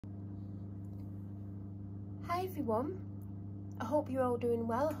Hi everyone, I hope you're all doing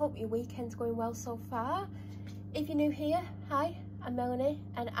well. I hope your weekend's going well so far. If you're new here, hi, I'm Melanie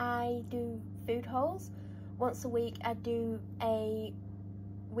and I do food hauls. Once a week I do a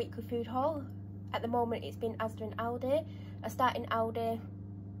weekly food haul. At the moment it's been Asda and Aldi. I start in Aldi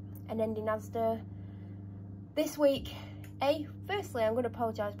and end in Asda. This week, firstly I'm going to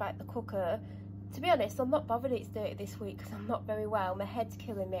apologise about the cooker. To be honest, I'm not bothered it's dirty this week because I'm not very well. My head's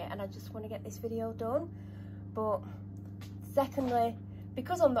killing me and I just want to get this video done. But secondly,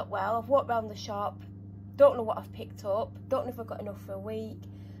 because I'm not well, I've walked around the shop, don't know what I've picked up, don't know if I've got enough for a week.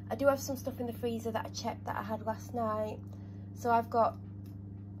 I do have some stuff in the freezer that I checked that I had last night. So I've got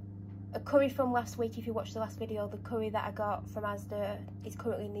a curry from last week. If you watched the last video, the curry that I got from Asda is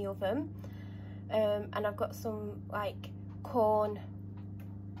currently in the oven. And I've got some like corn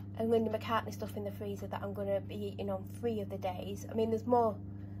and Linda McCartney stuff in the freezer that I'm going to be eating on 3 of the days. I mean,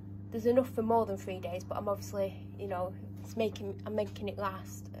 there's enough for more than 3 days, but I'm obviously, you know, I'm making it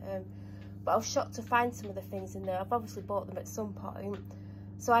last. But I was shocked to find some of the things in there. I've obviously bought them at some point,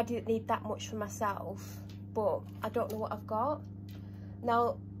 so I didn't need that much for myself, but I don't know what I've got.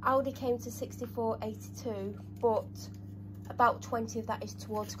 Now, Aldi came to £64.82, but about 20 of that is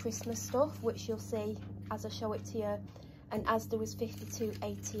towards Christmas stuff, which you'll see as I show it to you, and Asda was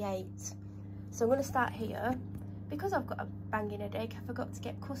 £52.88. So I'm going to start here. Because I've got a banging headache, I forgot to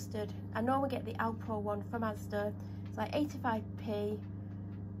get custard. I normally get the Alpro one from Asda. It's like 85p,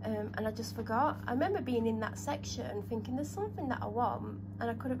 and I just forgot. I remember being in that section thinking there's something that I want, and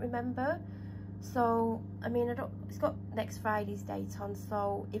I couldn't remember. So, I mean, it's got next Friday's date on,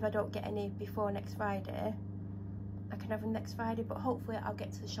 so if I don't get any before next Friday, I can have them next Friday, but hopefully I'll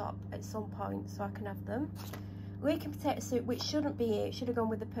get to the shop at some point so I can have them. Leek and potato soup, which shouldn't be here, it should have gone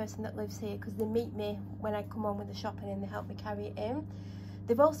with the person that lives here because they meet me when I come home with the shopping and they help me carry it in.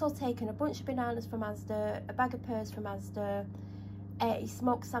 They've also taken a bunch of bananas from Asda, a bag of pears from Asda, a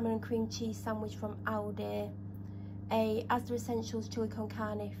smoked salmon and cream cheese sandwich from Aldi, a Asda Essentials chili con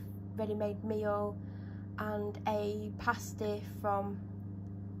carne ready-made meal, and a pasty from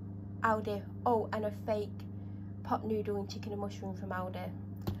Aldi. Oh, and a fake pot noodle and chicken and mushroom from Aldi.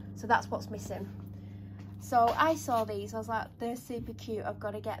 So that's what's missing. So I saw these, I was like, they're super cute, I've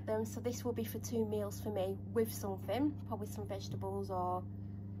got to get them. So this will be for 2 meals for me with something, probably some vegetables or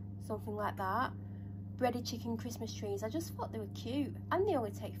something like that. Breaded chicken Christmas trees, I just thought they were cute and they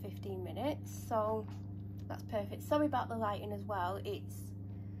only take 15 minutes, so that's perfect. Sorry about the lighting as well, it's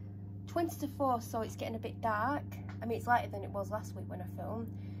 20 to 4, so it's getting a bit dark. I mean, it's lighter than it was last week when I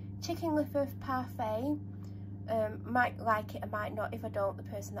filmed. Chicken liver parfait, might like it, I might not. If I don't, the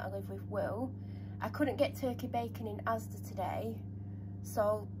person that I live with will. I couldn't get turkey bacon in Asda today,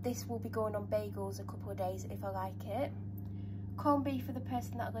 so this will be going on bagels a couple of days if I like it. Corned beef for the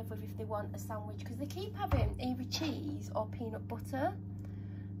person that I live with if they want a sandwich, because they keep having either cheese or peanut butter.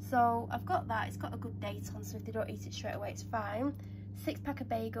 So I've got that, it's got a good date on, so if they don't eat it straight away it's fine. 6-pack of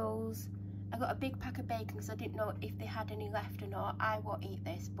bagels. I got a big pack of bacon because I didn't know if they had any left or not. I won't eat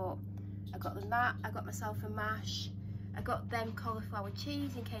this, but I got them that. I got myself a mash. I got them cauliflower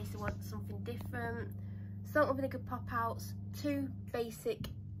cheese in case they want something different. Salt and vinegar pop-outs. 2 basic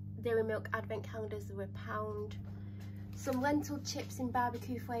dairy milk advent calendars, they were £1. Some lentil chips in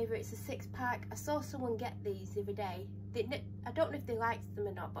barbecue flavour, it's a 6-pack. I saw someone get these the other day. I don't know if they liked them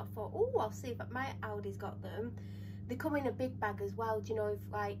or not, but I thought, oh, I'll see if my Aldi's got them. They come in a big bag as well, do you know,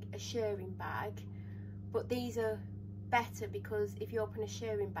 like a sharing bag. But these are better because if you open a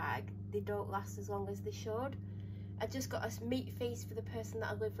sharing bag, they don't last as long as they should. I just got a meat feast for the person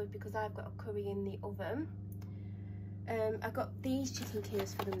that I live with because I've got a curry in the oven. I got these chicken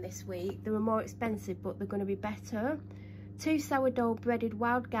keels for them this week. They were more expensive, but they're going to be better. 2 sourdough breaded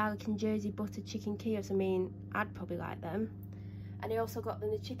wild garlic and Jersey butter chicken keels. I mean, I'd probably like them. And I also got them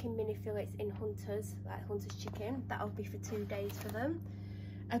the chicken mini fillets in Hunters, like Hunters chicken. That'll be for 2 days for them.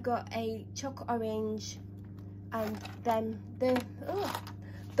 I got a chocolate orange and then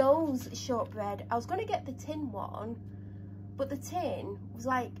those shortbread. I was going to get the tin one, but the tin was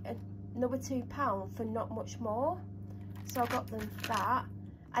like another £2 for not much more, so I got them that.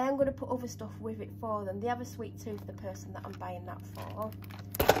 I am going to put other stuff with it for them. They have a sweet tooth, the person that I'm buying that for.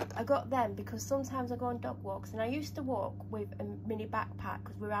 I got them because sometimes I go on dog walks and I used to walk with a mini backpack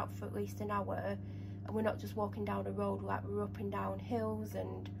because we're out for at least an hour and we're not just walking down a road, like we're up and down hills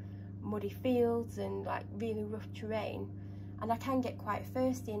and muddy fields and like really rough terrain. And I can get quite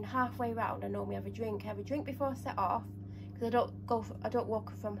thirsty, and halfway round I normally have a drink. I have a drink before I set off because I don't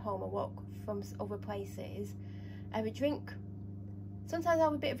walk from home, I walk from other places. I have a drink. Sometimes I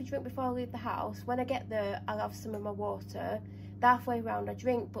have a bit of a drink before I leave the house. When I get there, I'll have some of my water. Halfway round I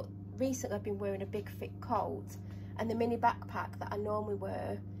drink, but recently I've been wearing a big thick coat, and the mini backpack that I normally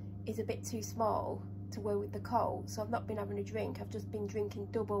wear is a bit too small to wear with the coat, so I've not been having a drink. I've just been drinking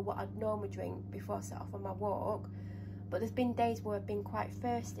double what I'd normally drink before I set off on my walk. But there's been days where I've been quite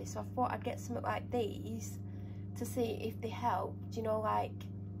thirsty, so I thought I'd get something like these to see if they help, you know, like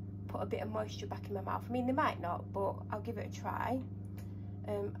put a bit of moisture back in my mouth. I mean, they might not, but I'll give it a try.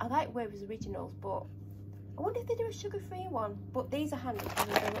 I like Waver's Originals, but I wonder if they do a sugar-free one. But these are handy because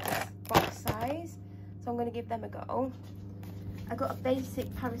they're a little box size, so I'm going to give them a go. I got a basic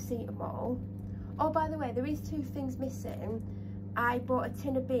paracetamol. Oh, by the way, there is 2 things missing. I bought a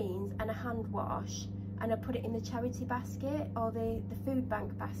tin of beans and a hand wash, and I put it in the charity basket or the food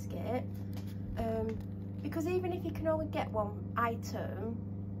bank basket. Because even if you can only get one item,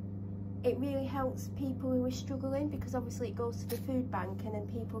 it really helps people who are struggling, because obviously it goes to the food bank and then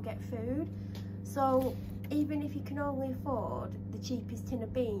people get food. So even if you can only afford the cheapest tin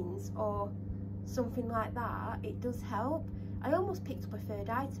of beans or something like that, it does help. I almost picked up a third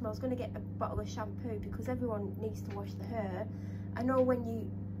item. I was going to get a bottle of shampoo because everyone needs to wash their hair. I know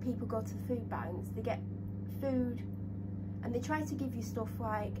when people go to the food banks, they get food and they try to give you stuff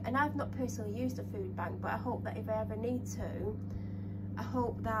like, and I've not personally used a food bank, but I hope that if I ever need to, I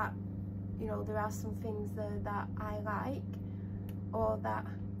hope that, you know, there are some things there that I like, or that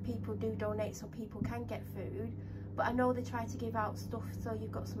people do donate so people can get food. But I know they try to give out stuff, so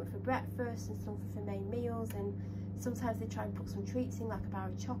you've got something for breakfast and something for main meals, and sometimes they try and put some treats in, like a bar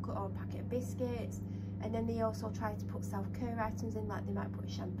of chocolate or a packet of biscuits. And then they also try to put self-care items in, like they might put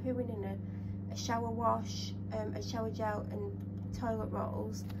a shampoo in and a shower wash, a shower gel and toilet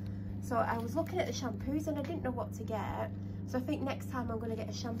rolls. So I was looking at the shampoos and I didn't know what to get. So I think next time I'm going to get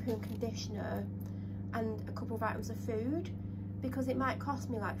a shampoo and conditioner and a couple of items of food, because it might cost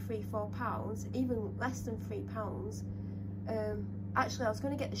me like £3–4, even less than £3. Actually, I was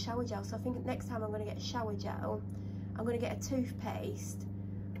going to get the shower gel, so I think next time I'm going to get a shower gel. I'm going to get a toothpaste.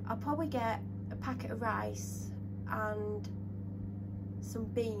 I'll probably get a packet of rice and some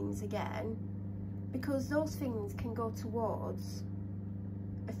beans again, because those things can go towards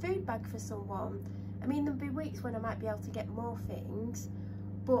a food bag for someone. I mean, there'll be weeks when I might be able to get more things,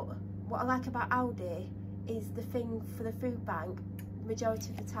 but what I like about Aldi is the thing for the food bank, the majority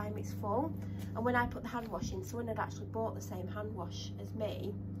of the time it's full. And when I put the hand wash in, someone had actually bought the same hand wash as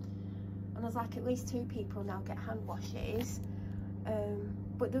me, and I was like, at least 2 people now get hand washes.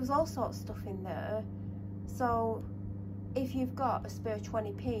 But there was all sorts of stuff in there, so if you've got a spare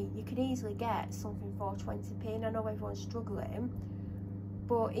 20p, you can easily get something for 20p. And I know everyone's struggling,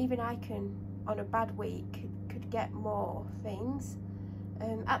 but even I can, on a bad week, could get more things.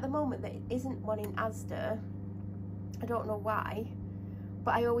 At the moment there isn't one in Asda. I don't know why,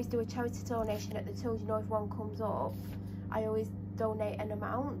 but I always do a charity donation at the till. You know, if one comes up, I always donate an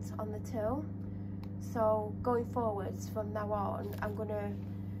amount on the till. So going forwards from now on, I'm gonna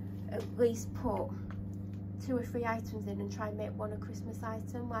at least put 2 or 3 items in and try and make one a Christmas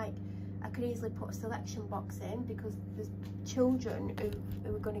item. Like, I could easily put a selection box in, because there's children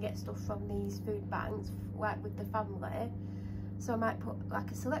who are going to get stuff from these food banks, like with the family. So I might put like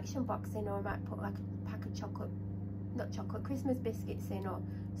a selection box in, or I might put like a pack of Christmas biscuits in or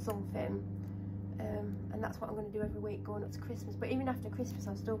something. And that's what I'm going to do every week going up to Christmas. But even after Christmas,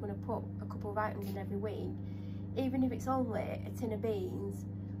 I'm still going to put a couple of items in every week, even if it's only a tin of beans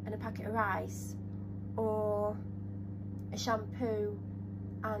and a packet of rice, or a shampoo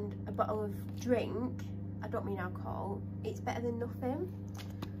and a bottle of drink. I don't mean alcohol. It's better than nothing.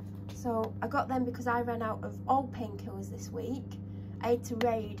 So I got them because I ran out of all painkillers this week. I had to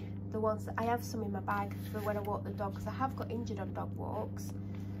raid the ones that I have some in my bag for when I walk the dog, because I have got injured on dog walks,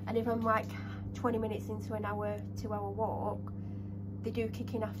 and if I'm like 20 minutes into an hour, 2-hour walk, they do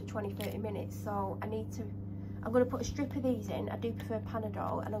kick in after 20–30 minutes. So I'm going to put a strip of these in. I do prefer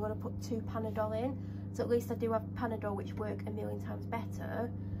Panadol, and I'm going to put 2 Panadol in, so at least I do have Panadol, which work a million times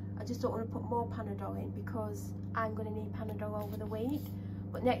better. I just don't want to put more Panadol in, because I'm going to need Panadol over the week.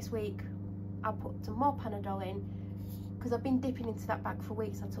 But next week I'll put some more Panadol in, because I've been dipping into that bag for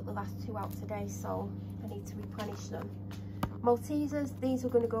weeks. I took the last 2 out today, so I need to replenish them. Maltesers, these are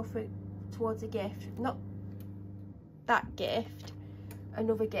going to go towards a gift. Not that gift,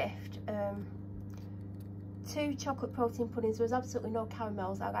 another gift. 2 chocolate protein puddings. There was absolutely no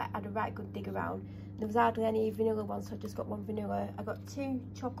caramels. I had a right good dig around. There was hardly any vanilla ones, so I just got 1 vanilla. I got 2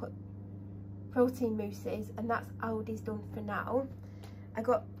 chocolate protein mousses, and that's Aldi's done for now. I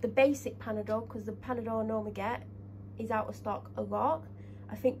got the basic Panadol, because the Panadol I normally get is out of stock a lot.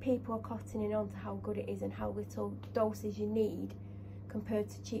 I think people are cottoning on to how good it is and how little doses you need compared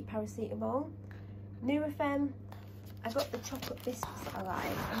to cheap paracetamol. Nurofen, I got the chocolate biscuits that I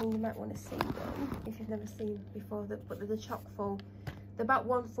like. I mean, you might want to see them if you've never seen before, but they're the chock full. They're about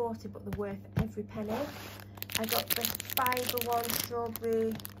 $1.40, but they're worth every penny. I got the fibre one,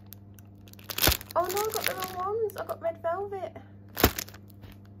 strawberry. Oh no, I got the wrong ones. I got red velvet.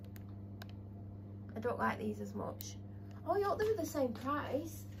 I don't like these as much. Oh, yeah, they were the same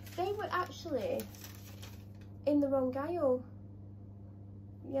price. They were actually in the wrong aisle.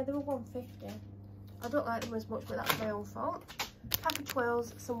 Yeah, they were $1.50. I don't like them as much, but that's my own fault. Pack of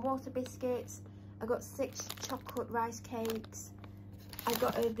twirls, some water biscuits. I got 6 chocolate rice cakes. I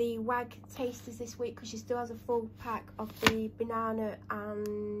got her the WAG tasters this week because she still has a full pack of the banana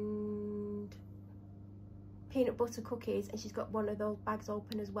and peanut butter cookies, and she's got one of those bags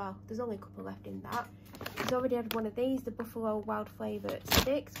open as well. There's only a couple left in that. She's already had one of these, the buffalo wild flavour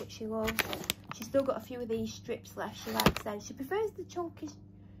sticks, which she loves. She's still got a few of these strips left. She likes them. She prefers the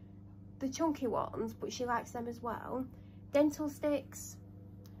chunky ones, but she likes them as well. Dental sticks.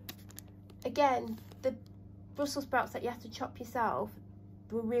 Again, the Brussels sprouts that you have to chop yourself,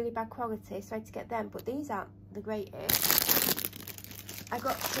 they were really bad quality, so I had to get them, but these aren't the greatest. I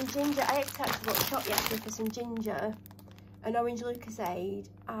got some ginger. I actually got shot yesterday for some ginger, an orange Lucozade,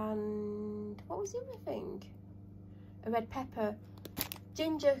 and what was the other thing? A red pepper.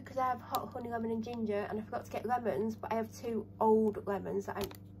 Ginger, because I have hot honey, lemon and ginger, and I forgot to get lemons, but I have 2 old lemons that I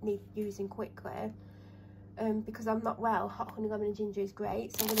need using quickly. Because I'm not well, hot honey, lemon and ginger is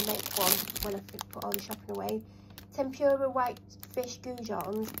great, so I'm going to make one when I put all the shopping away. Tempura white fish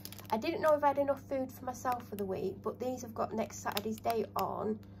goujons. I didn't know if I had enough food for myself for the week, but these have got next Saturday's date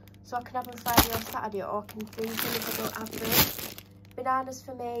on, so I can have them Friday or Saturday, or I can freeze them if I don't have them. Bananas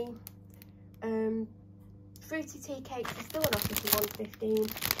for me. Fruity tea cakes are still on offer for $1.15.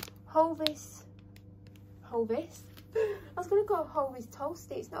 Hovis. I was going to go Hovis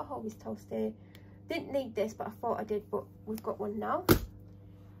Toasty. It's not Hovis Toasty. Didn't need this, but I thought I did, but we've got one now.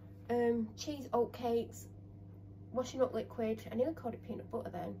 Cheese oat cakes. Washing up liquid. I nearly called it peanut butter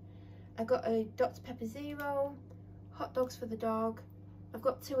then. I got a Dr Pepper Zero. Hot dogs for the dog. I've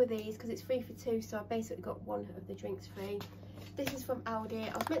got 2 of these because it's 3 for 2, so I basically got 1 of the drinks free. This is from Aldi.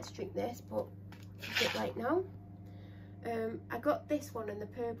 I was meant to drink this, but it's a bit late now. I got this one and the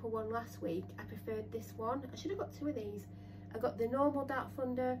purple one last week. I preferred this one. I should have got 2 of these. I got the normal Dark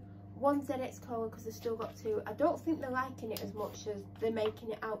Thunder, 1 ZX Cola because they've still got 2. I don't think they're liking it as much as they're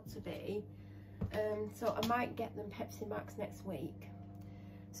making it out to be. So I might get them Pepsi Max next week.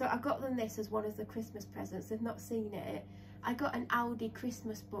 So I got them this as one of the Christmas presents. They've not seen it. I got an Aldi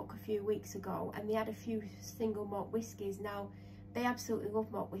Christmas book a few weeks ago, and they had a few single malt whiskies. Now, they absolutely love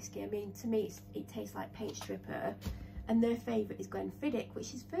malt whiskey. I mean, to me, it tastes like paint stripper. And their favourite is Glenfiddich,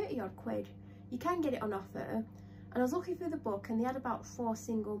 which is 30 odd quid. You can get it on offer. And I was looking through the book, and they had about 4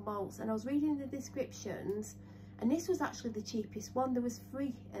 single malts, and I was reading the descriptions, and this was actually the cheapest one. There was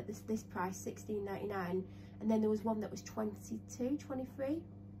 3 at this price, $16.99, and then there was one that was $23.99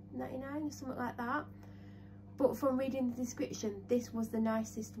 or something like that. But from reading the description, this was the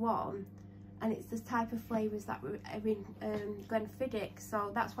nicest one, and it's the type of flavours that were in Glenfiddich,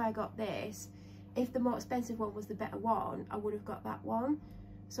 so that's why I got this. If the more expensive one was the better one, I would have got that one.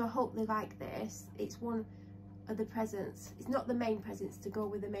 So I hope they like this. It's one of the presents. It's not the main presents to go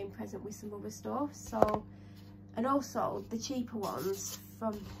with the main present with some other stuff. So, and also the cheaper ones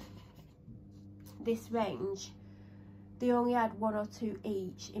from this range, they only had 1 or 2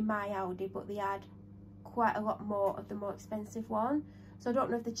 each in my Aldi, but they had quite a lot more of the more expensive one. So I don't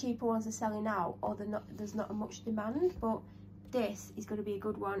know if the cheaper ones are selling out or there's not much demand, but this is going to be a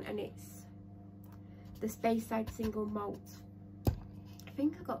good one, and it's the Speyside single malt. I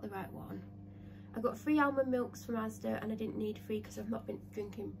think I got the right one. I got 3 almond milks from Asda, and I didn't need 3 because I've not been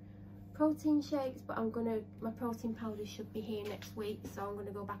drinking protein shakes, but my protein powders should be here next week, so I'm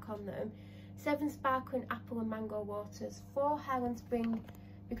gonna go back on them. 7 sparkling apple and mango waters, 4 Highland Spring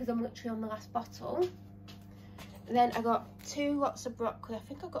because I'm literally on the last bottle. And then I got 2 lots of broccoli. I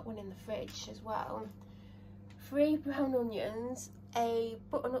think I got one in the fridge as well. 3 brown onions, a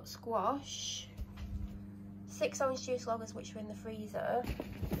butternut squash, 6 orange juice loggers which are in the freezer,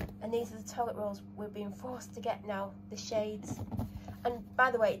 and these are the toilet rolls we're being forced to get now, the shades. And by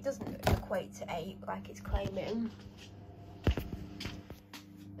the way, it doesn't equate to 8 like it's claiming.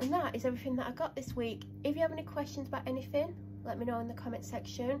 And that is everything that I got this week. If you have any questions about anything, let me know in the comment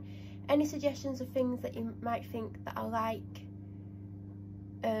section. Any suggestions of things that you might think that I like,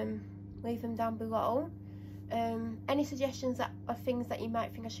 leave them down below. Any suggestions of things that you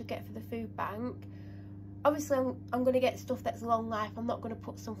might think I should get for the food bank. Obviously I'm going to get stuff that's long life. I'm not going to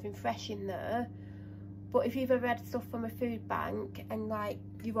put something fresh in there. But if you've ever had stuff from a food bank and like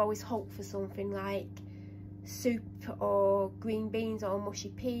you've always hoped for something, like soup or green beans or mushy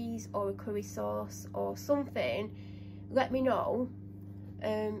peas or a curry sauce or something, let me know.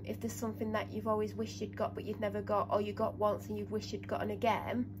 If there's something that you've always wished you'd got but you've never got, or you got once and you've wished you'd gotten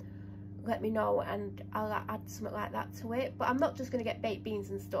again, let me know and I'll add something like that to it. But I'm not just going to get baked beans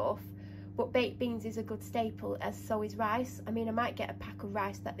and stuff, but baked beans is a good staple, as so is rice. I mean, I might get a pack of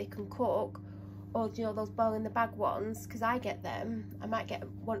rice that they can cook, or you know, those boil in the bag ones, because I get them. I might get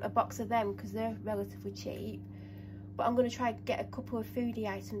a box of them because they're relatively cheap. But I'm going to try to get a couple of foodie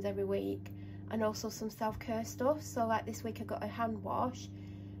items every week, and also some self-care stuff. So like this week I got a hand wash,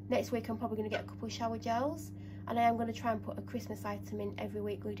 next week I'm probably going to get a couple of shower gels, and I am going to try and put a Christmas item in every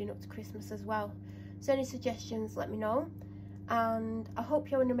week leading up to Christmas as well. So any suggestions, let me know. And I hope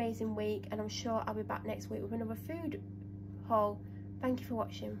you have an amazing week, and I'm sure I'll be back next week with another food haul. Thank you for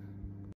watching.